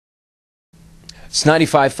It's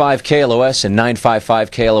 95.5 KLOS and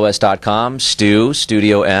 955KLOS.com.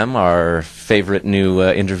 Studio M, our favorite new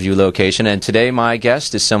interview location. And today my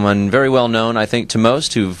guest is someone very well known, I think, to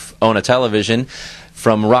most who've owned a television,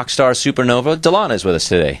 from Rockstar Supernova. Dilana is with us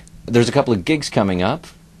today. There's a couple of gigs coming up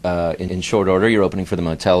in short order. You're opening for the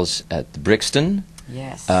Motels at the Brixton.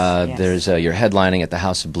 Yes. There's you're headlining at the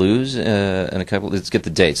House of Blues in a couple. Let's get the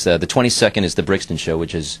dates. The 22nd is the Brixton show,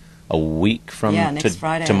 which is a week from next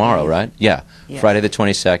Friday, tomorrow, right? Yeah, yes. Friday the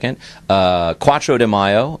 22nd. Quattro de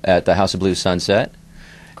Mayo at the House of Blues Sunset.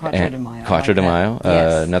 Quattro de Mayo. Quattro de Mayo.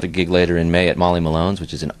 Yes. Another gig later in May at Molly Malone's,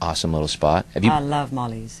 which is an awesome little spot. I love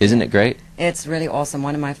Molly's. Isn't it great? It's really awesome.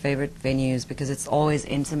 One of my favorite venues because it's always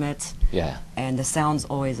intimate. Yeah. And the sound's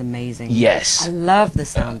always amazing. Yes. I love the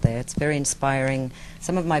sound there. It's very inspiring.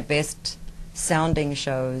 Some of my best sounding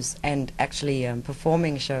shows and actually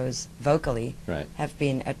performing shows vocally have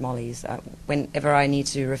been at Molly's. Whenever I need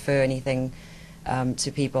to refer anything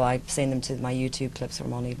to people, I send them to my YouTube clips from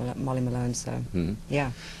Molly Malone. So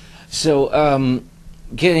yeah. So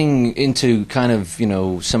getting into kind of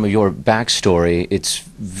some of your backstory, it's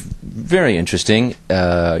very interesting.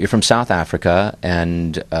 You're from South Africa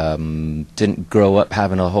and didn't grow up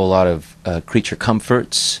having a whole lot of creature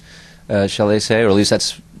comforts, shall I say, or at least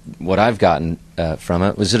that's what I've gotten from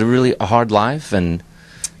it. Was it a hard life? And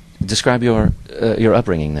describe your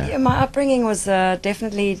upbringing there. Yeah, my upbringing was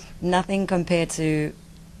definitely nothing compared to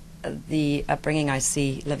the upbringing I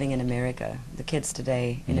see living in America. The kids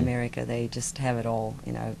today in America, they just have it all.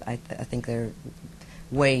 I think they're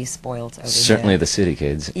way spoiled over Certainly here. the city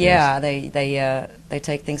kids. Yeah, yes. They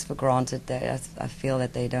take things for granted. I feel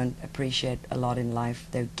that they don't appreciate a lot in life.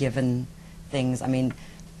 They're given things. I mean,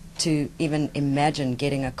 to even imagine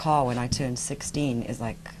getting a car when I turned 16 is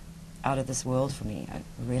like out of this world for me.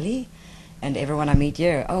 Really? And everyone I meet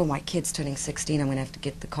here, oh, my kid's turning 16, I'm going to have to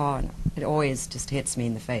get the car. And it always just hits me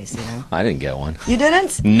in the face, I didn't get one. You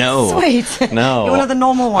didn't? No. Sweet. No. You're one of the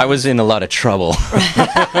normal ones. I was in a lot of trouble.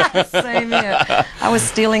 Same here. I was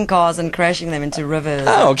stealing cars and crashing them into rivers.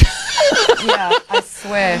 Oh, okay. Yeah, I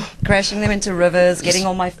swear. Crashing them into rivers, getting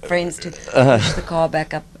all my friends to push the car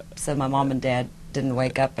back up so my mom and dad didn't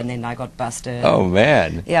wake up, and then I got busted. Oh,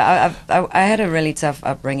 man. Yeah, I had a really tough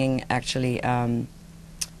upbringing, actually.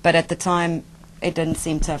 But at the time, it didn't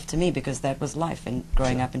seem tough to me because that was life and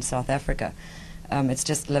growing up in South Africa. It's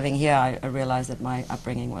just living here, I realized that my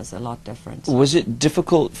upbringing was a lot different. Was it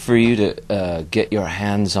difficult for you to get your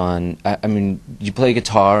hands on, I mean, you play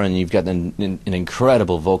guitar and you've got an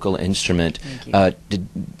incredible vocal instrument. Thank you.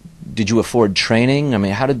 Did you afford training? I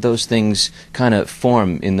mean, how did those things kind of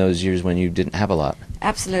form in those years when you didn't have a lot?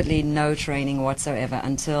 Absolutely no training whatsoever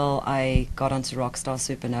until I got onto Rockstar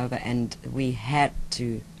Supernova, and we had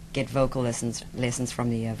to get vocal lessons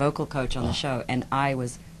from the vocal coach on the show, and I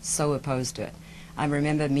was so opposed to it. I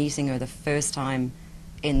remember meeting her the first time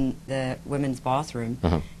in the women's bathroom,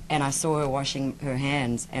 and I saw her washing her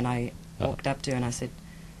hands, and I walked up to her and I said,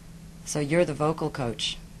 "So you're the vocal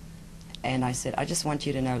coach?" And I said, "I just want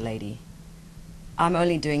you to know, lady, I'm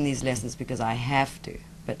only doing these lessons because I have to,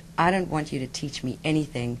 but I don't want you to teach me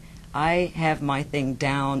anything. I have my thing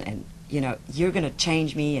down, and you're going to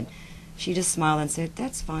change me." And she just smiled and said,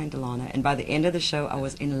 "That's fine, Dilana." And by the end of the show, I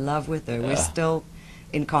was in love with her. We're still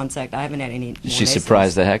in contact. I haven't had any more She lessons.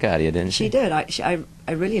 surprised the heck out of you, didn't she? She did.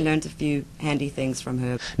 I really learned a few handy things from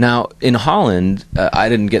her. Now, in Holland, I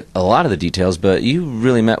didn't get a lot of the details, but you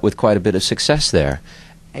really met with quite a bit of success there.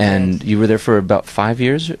 And you were there for about 5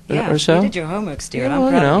 years or so? Yeah, you did your homework, Stuart. Yeah, I'm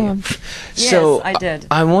proud of you. So yes, I did.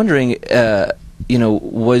 I'm wondering,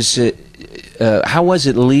 was it, how was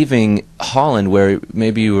it leaving Holland, where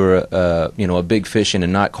maybe you were, a big fish in a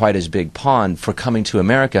not quite as big pond, for coming to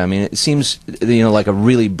America? I mean, it seems, like a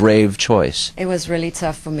really brave choice. It was really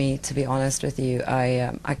tough for me, to be honest with you.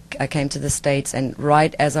 I came to the States, and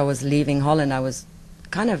right as I was leaving Holland, I was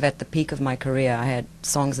kind of at the peak of my career. I had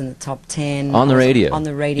songs in the top 10. On the radio? On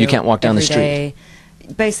the radio. You can't walk down the street. Day.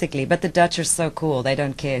 Basically, but the Dutch are so cool. They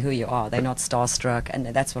don't care who you are. They're not starstruck, and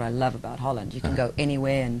that's what I love about Holland. You can go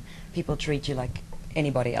anywhere, and people treat you like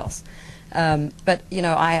anybody else. But,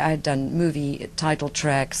 I had done movie title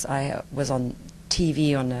tracks. I was on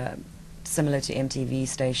TV on a similar to MTV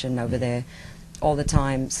station over there all the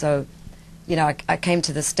time. So, I came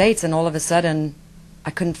to the States, and all of a sudden I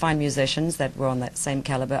couldn't find musicians that were on that same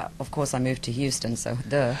caliber. Of course, I moved to Houston, so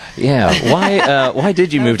duh. Yeah, why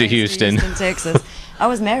did you move to Houston? Texas. I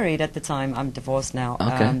was married at the time. I'm divorced now.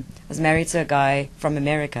 Okay. I was married to a guy from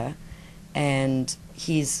America, and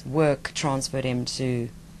his work transferred him to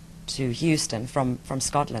Houston from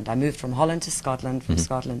Scotland. I moved from Holland to Scotland, from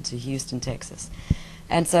Scotland to Houston, Texas.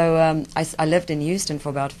 And so I lived in Houston for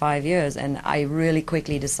about 5 years, and I really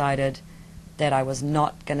quickly decided that I was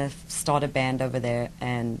not going to start a band over there.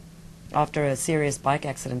 And after a serious bike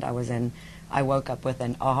accident I was in, I woke up with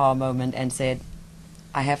an aha moment and said,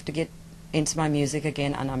 I have to get into my music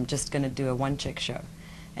again, and I'm just going to do a one-chick show.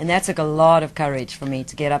 And that took a lot of courage for me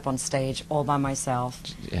to get up on stage all by myself.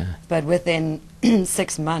 Yeah. But within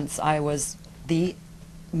 6 months, I was the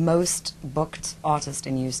most booked artist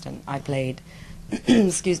in Houston. I played,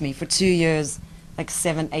 excuse me, for 2 years, like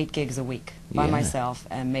 7, 8 gigs a week by myself,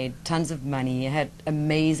 and made tons of money. I had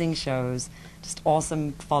amazing shows, just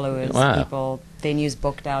awesome followers, people, venues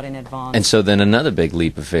booked out in advance. And so then another big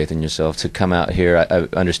leap of faith in yourself to come out here. I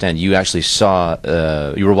understand you actually saw,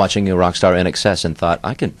 you were watching a Rockstar NXS and thought,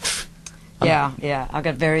 I can... Yeah. I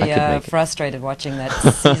got very frustrated watching that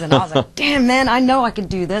season. I was like, damn, man, I know I can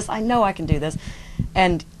do this. I know I can do this.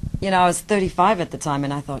 And, you know, I was 35 at the time,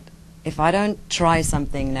 and I thought, if I don't try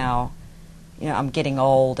something now, you know, I'm getting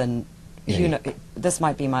old, and you know, this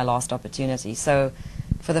might be my last opportunity. So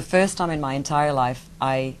for the first time in my entire life,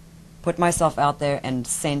 I put myself out there and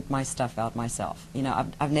sent my stuff out myself. You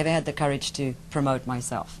know, I've never had the courage to promote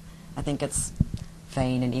myself. I think it's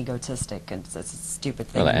vain and egotistic, and it's a stupid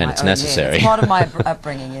thing. Well, and it's necessary. It's part of my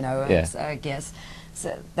upbringing, you know, I guess.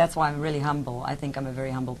 So that's why I'm really humble. I think I'm a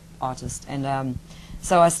very humble artist. And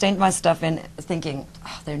so I sent my stuff in thinking,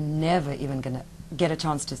 oh, they're never even going to get a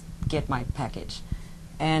chance to get my package.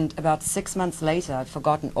 And about 6 months later, I'd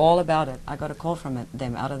forgotten all about it. I got a call from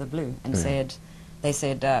them out of the blue and they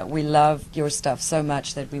said, we love your stuff so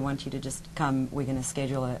much that we want you to just come. We're going to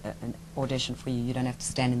schedule an audition for you. You don't have to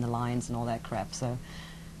stand in the lines and all that crap. So,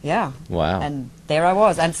 yeah. Wow. And there I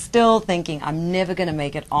was. I'm still thinking I'm never going to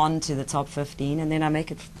make it onto the top 15, and then I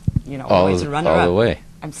make it, you know, always a runner-up. All the way.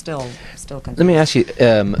 I'm still confused. Let me ask you,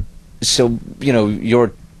 so, you know,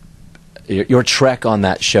 your trek on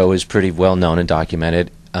that show is pretty well known and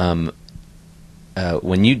documented.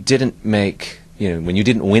 When you didn't when you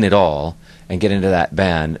didn't win at all and get into that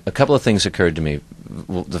band, a couple of things occurred to me.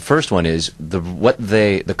 Well, the first one is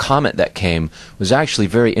the comment that came was actually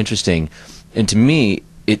very interesting, and to me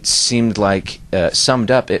it seemed like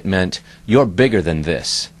summed up. It meant you're bigger than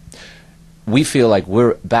this. We feel like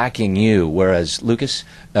we're backing you, whereas Lucas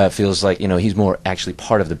feels like, you know, he's more actually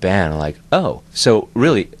part of the band. Like, oh, so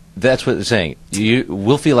really, that's what they're saying.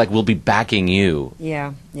 We'll feel like we'll be backing you.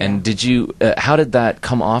 Yeah. And did you? How did that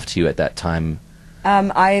come off to you at that time?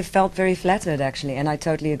 I felt very flattered, actually, and I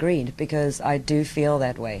totally agreed, because I do feel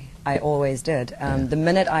that way. I always did. The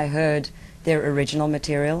minute I heard their original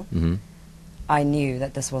material, I knew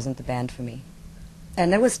that this wasn't the band for me.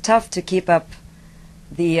 And it was tough to keep up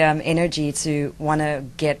the energy to want to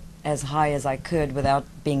get as high as I could without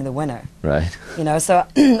being the winner. Right. You know, so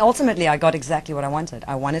ultimately I got exactly what I wanted.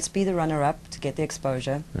 I wanted to be the runner-up to get the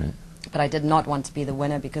exposure, but I did not want to be the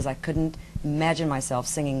winner because I couldn't imagine myself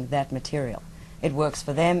singing that material. It works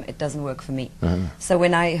for them, it doesn't work for me. So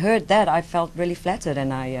when I heard that, I felt really flattered,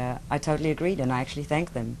 and I totally agreed, and I actually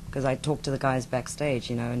thanked them, because I talked to the guys backstage,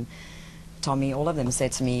 you know, and Tommy, all of them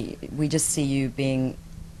said to me, we just see you being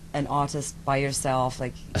an artist by yourself,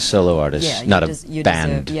 like a solo artist, not a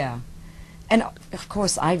band. And of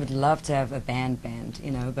course I would love to have a band,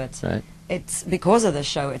 you know, but it's because of the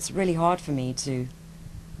show, it's really hard for me to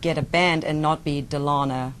get a band and not be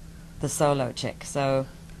Dilana, the solo chick. So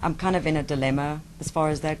I'm kind of in a dilemma as far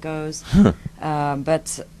as that goes.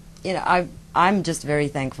 But you know, I'm just very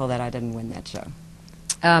thankful that I didn't win that show.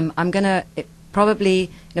 I'm gonna probably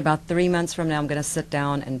in about 3 months from now, I'm gonna sit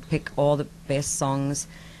down and pick all the best songs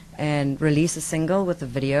and release a single with a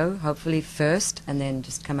video, hopefully first, and then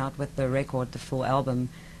just come out with the record, the full album.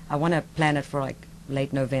 I want to plan it for like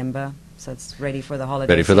late November, so it's ready for the holidays.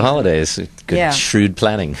 Ready for the holidays. Good, shrewd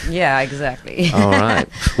planning. Yeah, exactly. All right.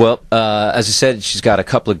 Well, as I said, she's got a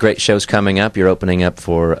couple of great shows coming up. You're opening up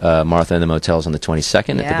for Martha and the Motels on the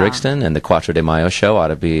 22nd at the Brixton, and the Quattro de Mayo show ought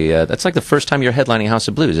to be, that's like the first time you're headlining House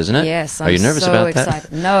of Blues, isn't it? Yes. Are you nervous about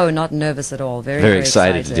that? No, not nervous at all. Very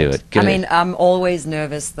excited to do it. I mean, I'm always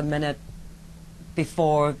nervous the minute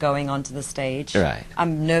before going onto the stage. Right.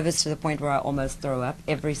 I'm nervous to the point where I almost throw up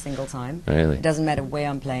every single time. Really? It doesn't matter where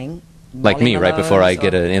I'm playing. Like me, right before I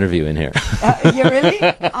get an interview in here. You really?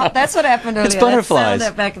 Oh, that's what happened earlier. It's butterflies. That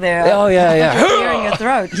sound back there. Oh, yeah. You're in your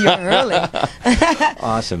throat. You're hurling.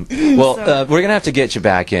 Awesome. Well, we're going to have to get you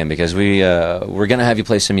back in, because we're going to have you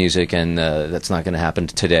play some music, and that's not going to happen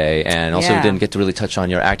today. And also we didn't get to really touch on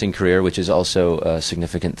your acting career, which is also a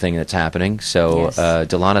significant thing that's happening. So,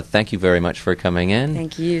 Dilana, thank you very much for coming in.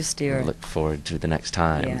 Thank you, Stuart. Look forward to the next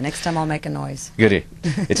time. Yeah, next time I'll make a noise. Goody.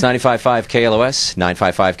 It's 95.5 KLOS,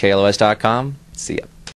 955KLOS.com. See ya.